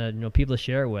friendship and that people to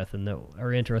share it with and that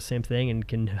are into the same thing and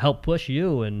can help push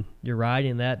you and you're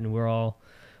riding that, and we all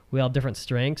have different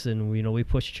strengths, and we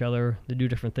push each other to do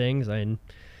different things. And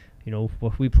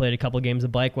we played a couple of games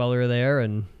of bike while we were there,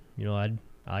 and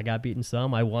I got beaten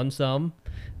some, I won some.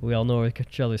 We all know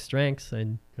each other's strengths,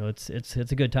 and it's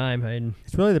a good time. And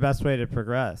it's really the best way to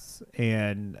progress,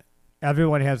 and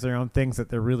everyone has their own things that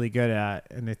they're really good at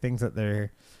and the things that they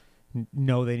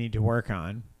know they need to work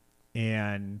on.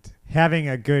 And having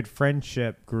a good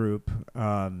friendship group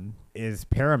is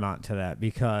paramount to that,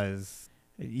 because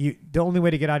the only way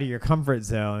to get out of your comfort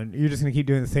zone, you're just going to keep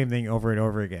doing the same thing over and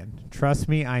over again. Trust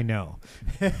me, I know.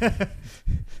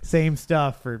 Same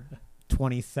stuff for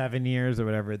 27 years or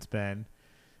whatever it's been.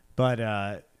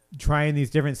 But trying these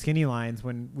different skinny lines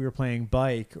when we were playing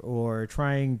bike, or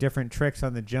trying different tricks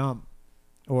on the jump,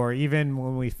 or even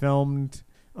when we filmed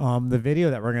the video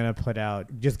that we're going to put out,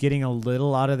 just getting a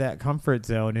little out of that comfort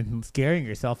zone and scaring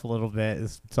yourself a little bit,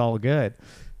 it's all good.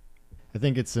 I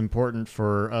think it's important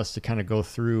for us to kind of go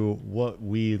through what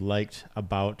we liked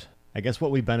about, I guess,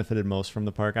 what we benefited most from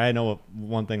the park. I know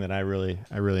one thing that I really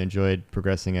enjoyed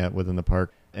progressing at within the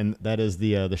park, and that is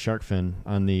the shark fin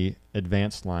on the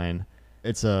advanced line.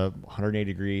 It's a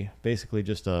 180-degree, basically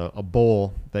just a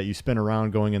bowl that you spin around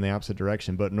going in the opposite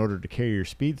direction. But in order to carry your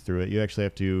speed through it, you actually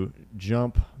have to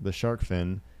jump the shark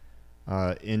fin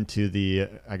into the,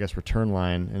 I guess, return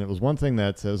line. And it was one thing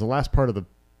it was the last part of the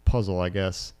puzzle, I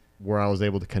guess, where I was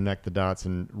able to connect the dots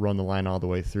and run the line all the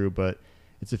way through. But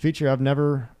it's a feature I've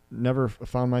never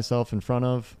found myself in front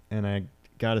of, and I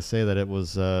got to say that it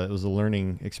was a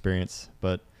learning experience.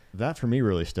 But that for me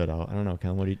really stood out. I don't know,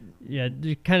 Ken, what do you... Yeah,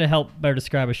 to kind of help better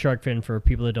describe a shark fin for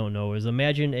people that don't know is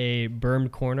imagine a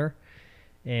bermed corner,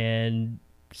 and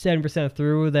 7%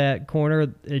 through that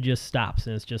corner, it just stops,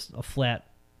 and it's just a flat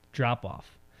drop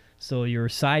off. So you're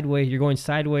going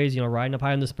sideways, riding up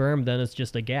high on this berm, then it's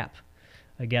just a gap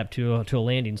to a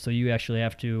landing. So you actually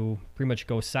have to pretty much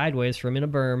go sideways from in a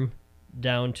berm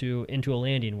down into a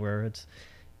landing, where it's...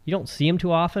 You don't see them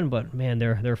too often, but man,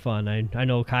 they're fun. I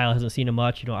know Kyle hasn't seen them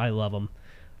much. I love them.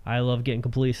 I love getting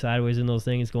completely sideways in those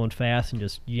things, going fast and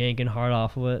just yanking hard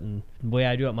off of it. And the way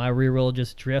I do it, my rear wheel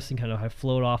just drifts and kind of I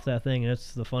float off that thing, and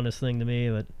it's the funnest thing to me.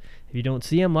 But if you don't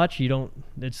see them much,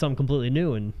 it's something completely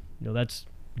new, and that's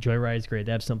Joyride is great.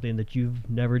 That's something that you've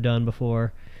never done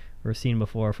before or seen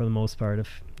before for the most part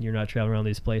if you're not traveling around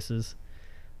these places.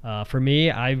 For me,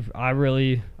 I've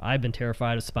been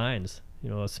terrified of spines.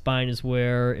 A spine is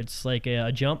where it's like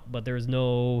a jump, but there's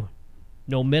no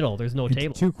middle. There's no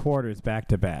table. 2 quarters back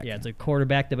to back. Yeah, it's a quarter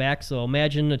back to back. So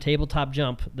imagine a tabletop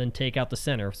jump, then take out the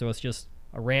center. So it's just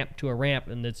a ramp to a ramp,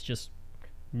 and it's just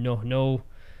no.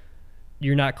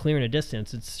 You're not clearing a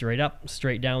distance. It's straight up,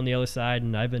 straight down the other side,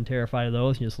 and I've been terrified of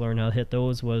those. Just learn how to hit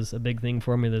those was a big thing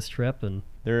for me this trip, and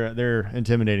they're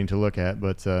intimidating to look at,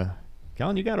 but.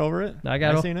 Colin, you got over it.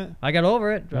 I seen it. I got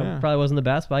over it. Yeah. I probably wasn't the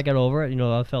best, but I got over it.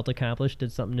 I felt accomplished,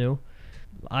 did something new.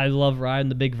 I love riding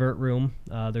the big vert room.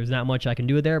 There's not much I can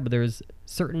do there, but there's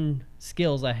certain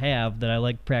skills I have that I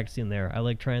like practicing there. I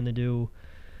like trying to do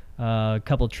a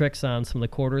couple tricks on some of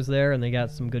the quarters there, and they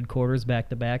got some good quarters back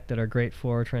to back that are great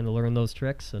for trying to learn those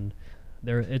tricks, and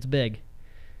it's big.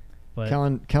 But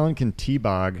Kellen can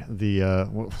T-bog the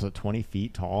what was it, 20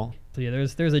 feet tall? So yeah,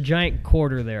 there's a giant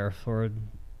quarter there for.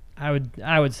 I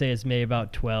would say it's maybe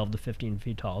about 12 to 15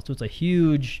 feet tall. So it's a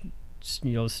huge,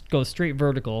 goes straight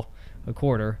vertical, a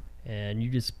quarter. and you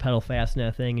just pedal fast in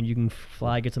that thing, and you can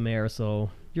fly, get some air. So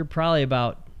you're probably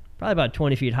about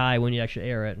 20 feet high when you actually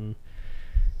air it, and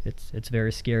it's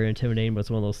very scary and intimidating, but it's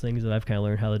one of those things that I've kind of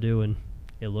learned how to do, and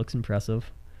it looks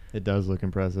impressive. It does look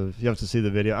impressive. You have to see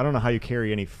the video. I don't know how you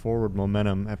carry any forward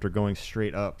momentum after going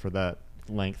straight up for that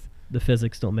length. The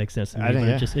physics don't make sense to me,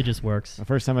 but it just works. The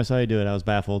first time I saw you do it, I was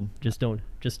baffled. Just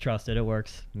trust it. It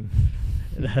works.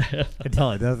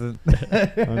 Until it doesn't.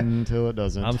 Until it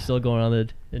doesn't. I'm still going on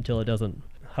it until it doesn't.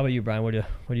 How about you, Brian? What do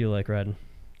you like riding?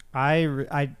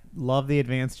 I love the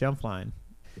advanced jump line.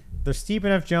 They're steep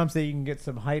enough jumps that you can get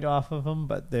some height off of them,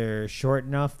 but they're short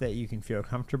enough that you can feel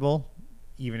comfortable,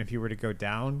 even if you were to go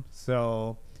down.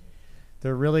 So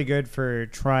they're really good for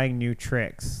trying new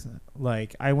tricks.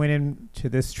 Like, I went into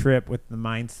this trip with the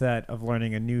mindset of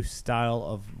learning a new style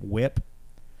of whip.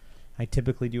 I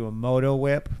typically do a moto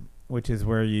whip, which is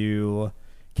where you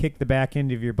kick the back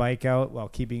end of your bike out while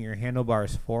keeping your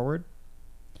handlebars forward.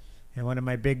 And one of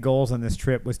my big goals on this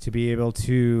trip was to be able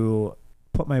to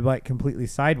put my bike completely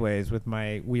sideways with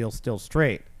my wheel still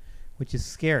straight, which is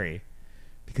scary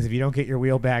because if you don't get your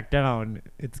wheel back down,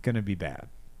 it's going to be bad.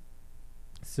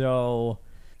 So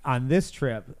on this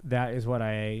trip, that is what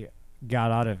I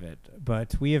got out of it.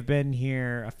 But we have been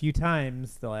here a few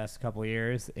times the last couple of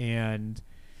years, and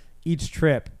each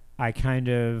trip I kind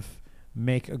of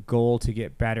make a goal to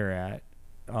get better at.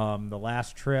 The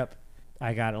last trip,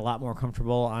 I got a lot more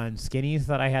comfortable on skinnies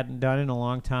that I hadn't done in a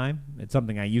long time. It's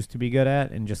something I used to be good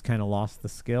at and just kind of lost the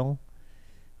skill.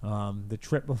 The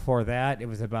trip before that, it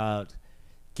was about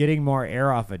getting more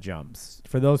air off of jumps.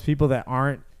 For those people that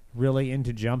aren't really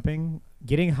into jumping,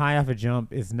 getting high off a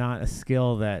jump is not a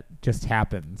skill that just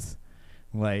happens.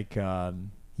 Like,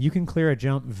 you can clear a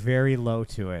jump very low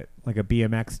to it, like a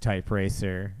BMX type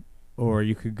racer, or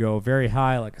you could go very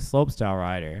high like a slopestyle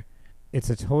rider. It's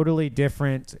a totally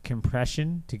different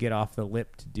compression to get off the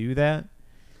lip to do that.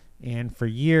 And for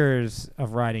years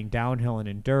of riding downhill and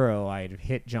enduro, I'd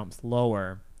hit jumps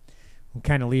lower,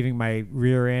 kind of leaving my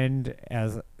rear end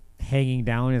as hanging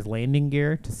down as landing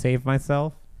gear to save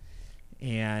myself.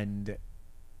 And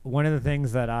one of the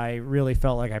things that I really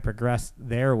felt like I progressed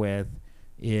there with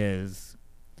is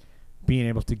being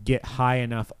able to get high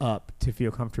enough up to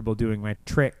feel comfortable doing my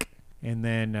trick, and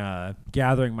then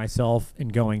gathering myself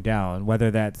and going down, whether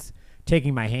that's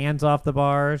taking my hands off the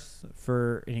bars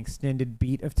for an extended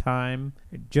beat of time,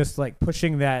 just like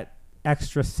pushing that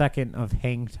extra second of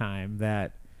hang time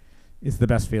that is the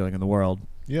best feeling in the world.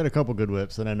 You had a couple good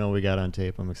whips that I know we got on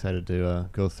tape. I'm excited to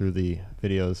go through the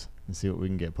videos and see what we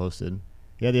can get posted.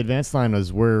 Yeah, the advanced line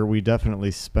was where we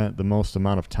definitely spent the most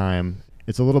amount of time.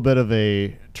 It's a little bit of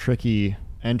a tricky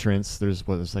entrance. There's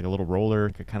like a little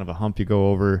roller, kind of a hump you go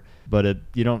over, but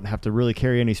you don't have to really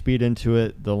carry any speed into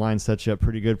it. The line sets you up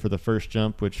pretty good for the first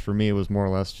jump, which for me was more or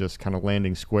less just kind of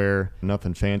landing square,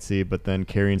 nothing fancy, but then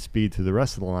carrying speed through the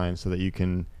rest of the line so that you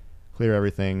can clear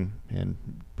everything and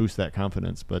boost that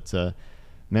confidence. But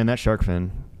man, that shark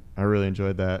fin, I really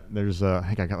enjoyed that. There's I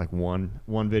think I got like one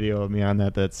video of me on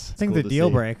that. That's I think cool the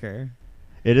deal breaker.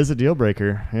 It is a deal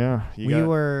breaker. Yeah, you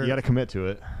got to commit to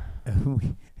it.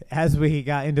 As we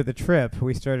got into the trip,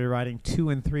 we started riding 2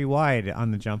 and 3 wide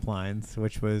on the jump lines,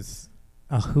 which was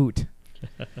a hoot.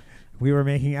 We were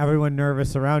making everyone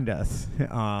nervous around us.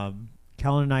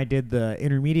 Kellen and I did the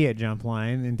intermediate jump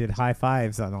line and did high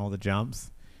fives on all the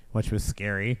jumps, which was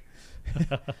scary.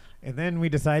 And then we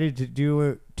decided to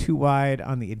do 2 wide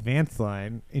on the advanced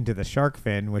line into the shark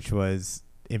fin, which was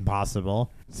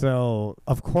impossible. So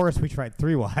of course we tried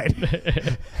 3 wide.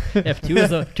 If two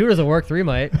doesn't work, 3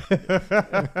 might.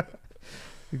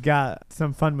 We got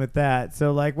some fun with that.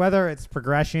 So like whether it's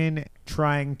progression,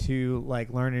 trying to like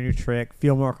learn a new trick,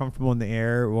 feel more comfortable in the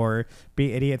air, or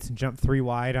be idiots and jump 3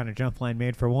 wide on a jump line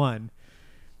made for 1,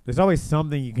 there's always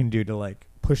something you can do to like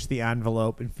push the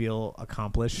envelope and feel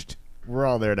accomplished. We're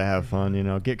all there to have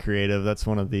fun, get creative. That's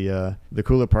one of the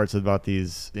cooler parts about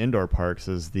these indoor parks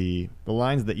is the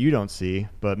lines that you don't see,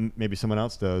 but maybe someone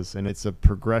else does. And it's a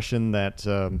progression that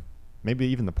maybe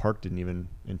even the park didn't even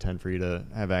intend for you to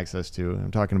have access to.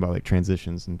 I'm talking about like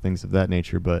transitions and things of that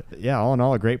nature. But yeah, all in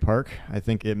all, a great park. I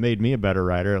think it made me a better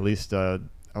rider. At least I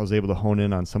was able to hone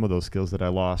in on some of those skills that I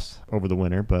lost over the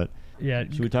winter. But yeah,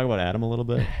 should we talk about Adam a little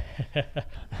bit?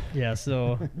 Yeah,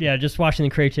 so just watching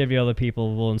the creativity of other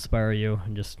people will inspire you,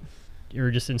 and just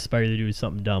inspire you to do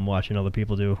something dumb watching other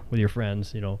people do with your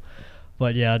friends,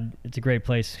 But yeah, it's a great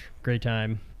place, great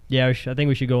time. Yeah, I think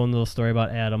we should go into the story about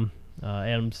Adam.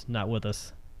 Adam's not with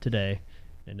us today,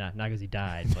 and not because he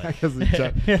died, but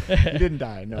he didn't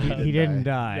die. No, he didn't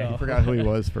die. No. He forgot who he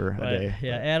was for a day.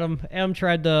 Yeah, Adam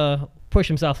tried to push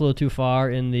himself a little too far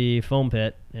in the foam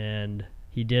pit, and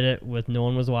He did it with no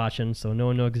one was watching, so no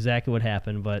one knew exactly what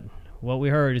happened. But what we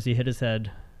heard is he hit his head,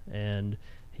 and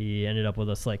he ended up with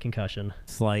a slight concussion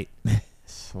Slight.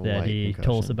 that he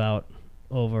told us about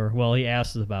he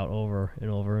asked us about over and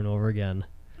over and over again.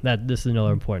 This is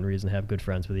another important reason to have good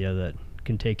friends with you that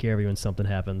can take care of you when something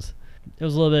happens. It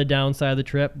was a little bit of downside of the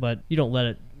trip, but you don't let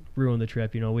it ruin the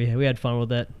trip. You know, we had fun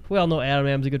with it. We all know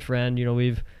Adam's a good friend. You know,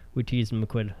 we teased him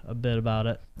a bit about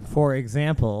it. For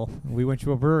example, we went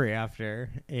to a brewery after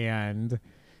and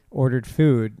ordered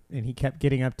food, and he kept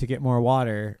getting up to get more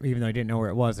water, even though he didn't know where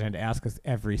it was, and had to ask us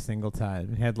every single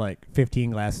time. He had like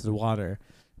 15 glasses of water.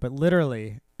 But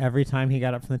literally, every time he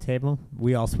got up from the table,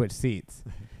 we all switched seats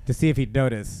to see if he'd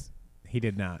notice. He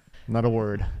did not. Not a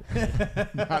word.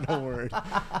 Not a word.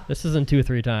 This isn't 2 or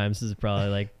 3 times. This is probably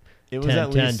like It was 10,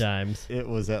 at 10 least, times. It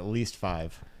was at least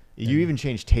 5. You even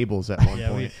changed tables at one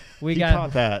point. We he got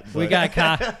caught that. we got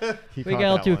we got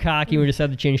a little too cocky. We just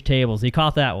had to change tables. He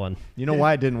caught that one. You know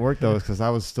why it didn't work though? Is because I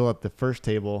was still at the first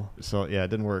table. So yeah, it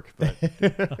didn't work. But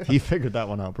he figured that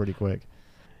one out pretty quick.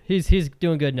 He's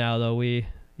doing good now though. We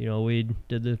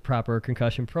did the proper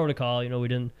concussion protocol. You know,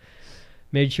 we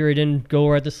made sure he didn't go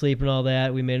right to sleep and all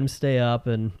that. We made him stay up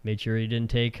and made sure he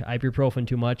didn't take ibuprofen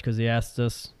too much because he asked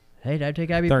us, "Hey, did I take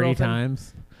ibuprofen?" 30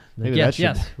 times. Maybe Yes,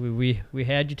 that yes. We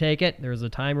had you take it. There was a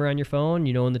timer on your phone.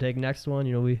 You know when to take the next one.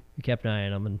 You know, we kept an eye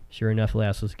on him, and sure enough, he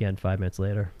asked us again 5 minutes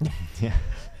later. Yeah.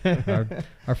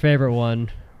 Our favorite one,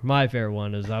 my favorite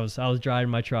one, is I was driving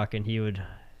my truck, and he would,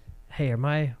 "Hey, are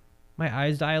my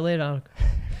eyes dilated?"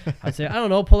 I'd say, "I don't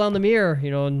know. Pull down the mirror, you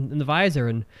know, in the visor."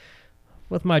 And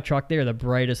with my truck, they're the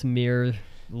brightest mirror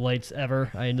lights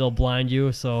ever. They'll blind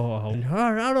you. So I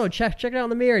don't know. Check it out in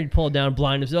the mirror. He'd pull it down,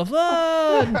 blind himself. Oh!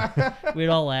 We'd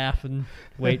all laugh and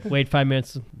wait 5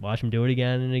 minutes, watch him do it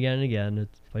again and again and again.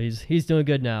 But he's doing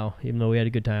good now, even though we had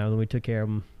a good time and we took care of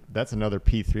him. That's another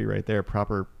P3 right there.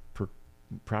 Proper.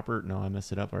 No, I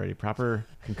messed it up already. Proper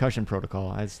concussion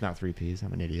protocol. It's not 3 Ps.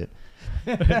 I'm an idiot.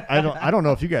 I don't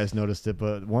know if you guys noticed it,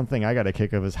 but one thing I got a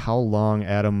kick of is how long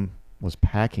Adam was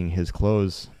packing his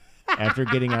clothes after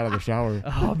getting out of the shower.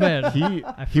 Oh man,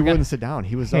 he wouldn't sit down.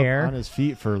 He was up on his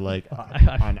feet for like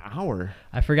an hour.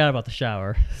 I forgot about the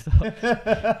shower. So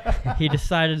he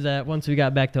decided that once we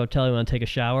got back to the hotel, he wanted to take a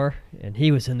shower, and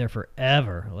he was in there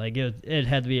forever. Like it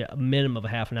had to be a minimum of a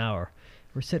half an hour.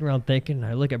 We're sitting around thinking, and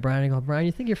I look at Brian and I go, "Brian,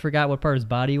 you think you forgot what part of his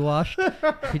body you washed?"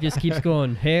 He just keeps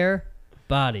going, hair,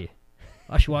 body.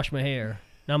 I should wash my hair,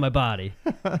 not my body.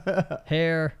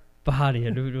 Hair, body.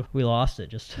 And we lost it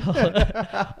just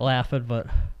laughing, but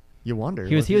you wonder.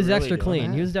 He was really extra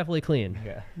clean. That? He was definitely clean.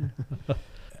 Yeah.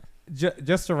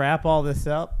 Just to wrap all this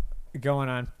up, going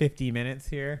on 50 minutes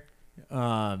here.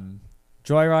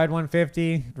 Joyride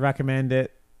 150, recommend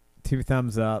it. 2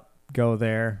 thumbs up. Go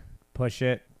there. Push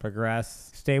it.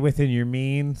 Progress. Stay within your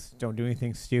means. Don't do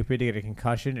anything stupid to get a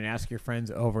concussion, and ask your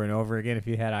friends over and over again if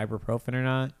you had ibuprofen or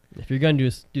not. If you're going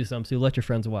to do something, let your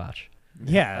friends watch.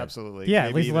 Yeah. Absolutely. Yeah, Maybe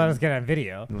at least let us get on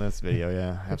video. This video,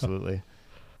 yeah, absolutely.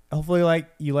 Hopefully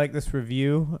you like this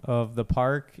review of the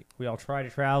park. We all try to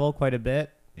travel quite a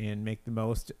bit and make the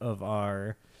most of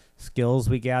our skills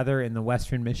we gather in the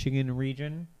Western Michigan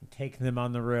region. Take them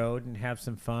on the road and have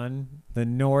some fun. The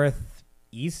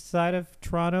northeast side of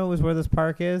Toronto is where this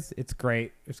park is. It's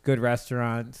great. There's good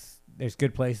restaurants. There's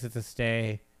good places to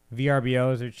stay.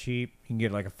 VRBOs are cheap. You can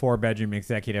get like a 4-bedroom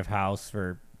executive house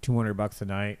for $200 a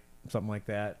night, something like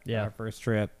that. Yeah. Our first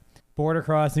trip. Border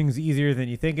crossing's easier than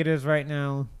you think it is right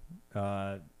now.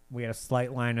 We had a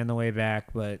slight line on the way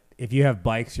back, but if you have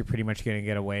bikes, you're pretty much going to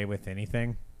get away with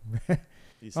anything.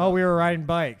 Oh, we were riding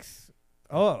bikes.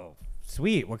 Oh,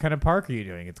 sweet. What kind of park are you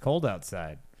doing? It's cold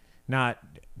outside. Not,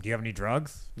 do you have any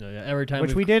drugs? No, yeah, every time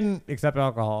Which we didn't, except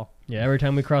alcohol. Yeah, every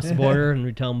time we cross the border and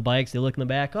we tell them bikes, they look in the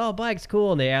back. "Oh, bikes,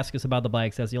 cool," and they ask us about the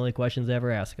bikes. That's the only questions they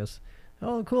ever ask us.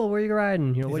 "Oh, cool. Where are you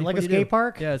riding? You know, Is what it like what a do you skate do?"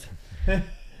 park? Yeah,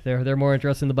 they're more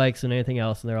interested in the bikes than anything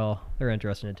else, and they're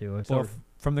interested in it too. So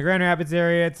from the Grand Rapids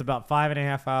area, it's about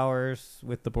 5.5 hours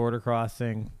with the border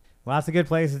crossing. Lots of good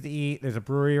places to eat. There's a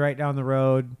brewery right down the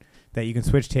road that you can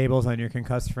switch tables on your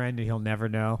concussed friend and he'll never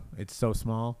know. It's so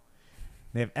small.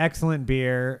 They have excellent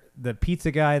beer. The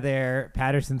pizza guy there,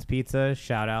 Patterson's Pizza,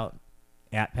 shout out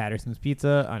at Patterson's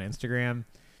Pizza on Instagram.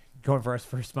 Going for us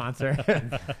for a sponsor.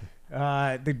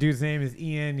 The dude's name is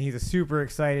Ian. He's a super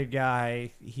excited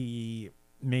guy. He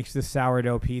makes this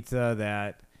sourdough pizza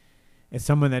that, as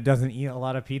someone that doesn't eat a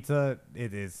lot of pizza,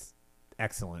 it is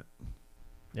excellent.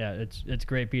 Yeah, it's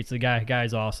great pizza. The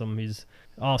guy's awesome. He's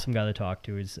an awesome guy to talk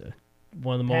to. He's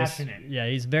one of the Passionate. most. Yeah,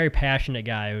 he's a very passionate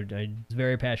guy. He's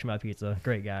very passionate about pizza.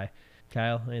 Great guy.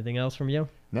 Kyle, anything else from you?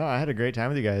 No, I had a great time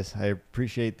with you guys. I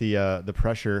appreciate the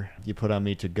pressure you put on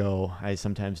me to go. I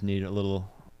sometimes need a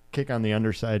little kick on the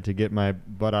underside to get my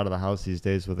butt out of the house these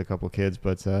days with a couple kids,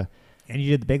 but and you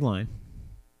did the big line.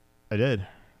 I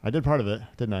did part of it,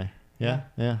 didn't I?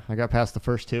 Yeah. I got past the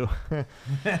first two.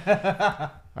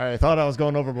 I thought I was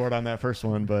going overboard on that first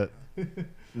one, but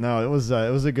no, it was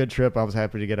a good trip. I was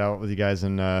happy to get out with you guys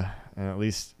and at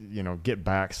least get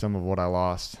back some of what I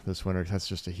lost this winter. That's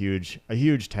just a huge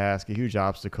task, a huge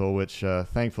obstacle, which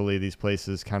thankfully these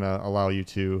places kind of allow you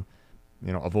to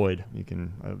avoid. You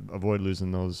can avoid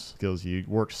losing those skills you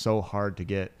worked so hard to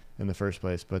get in the first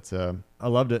place. But I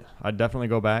loved it. I'd definitely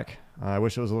go back. I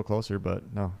wish it was a little closer, but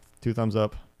no, 2 thumbs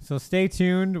up. So stay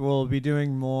tuned. We'll be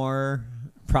doing more,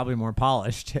 probably more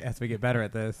polished as we get better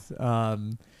at this.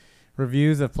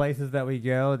 Reviews of places that we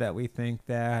go that we think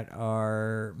that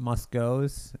are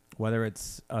must-goes, whether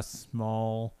it's a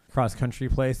small cross-country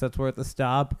place that's worth a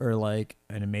stop or like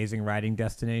an amazing riding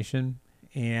destination.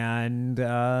 And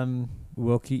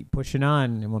we'll keep pushing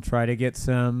on, and we'll try to get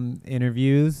some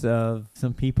interviews of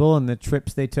some people and the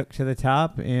trips they took to the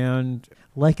top. And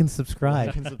like and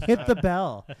subscribe. Hit the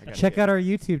bell. Check out our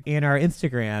YouTube and our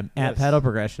Instagram at Pedal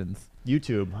Progressions.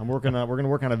 YouTube. We're gonna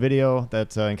work on a video that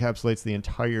encapsulates the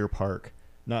entire park,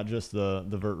 not just the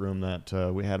vert room that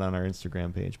we had on our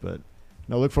Instagram page. But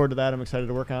no, look forward to that. I'm excited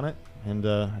to work on it, and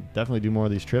definitely do more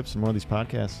of these trips and more of these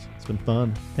podcasts. It's been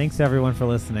fun. Thanks everyone for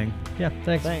listening. Yeah,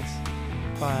 thanks.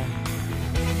 Bye.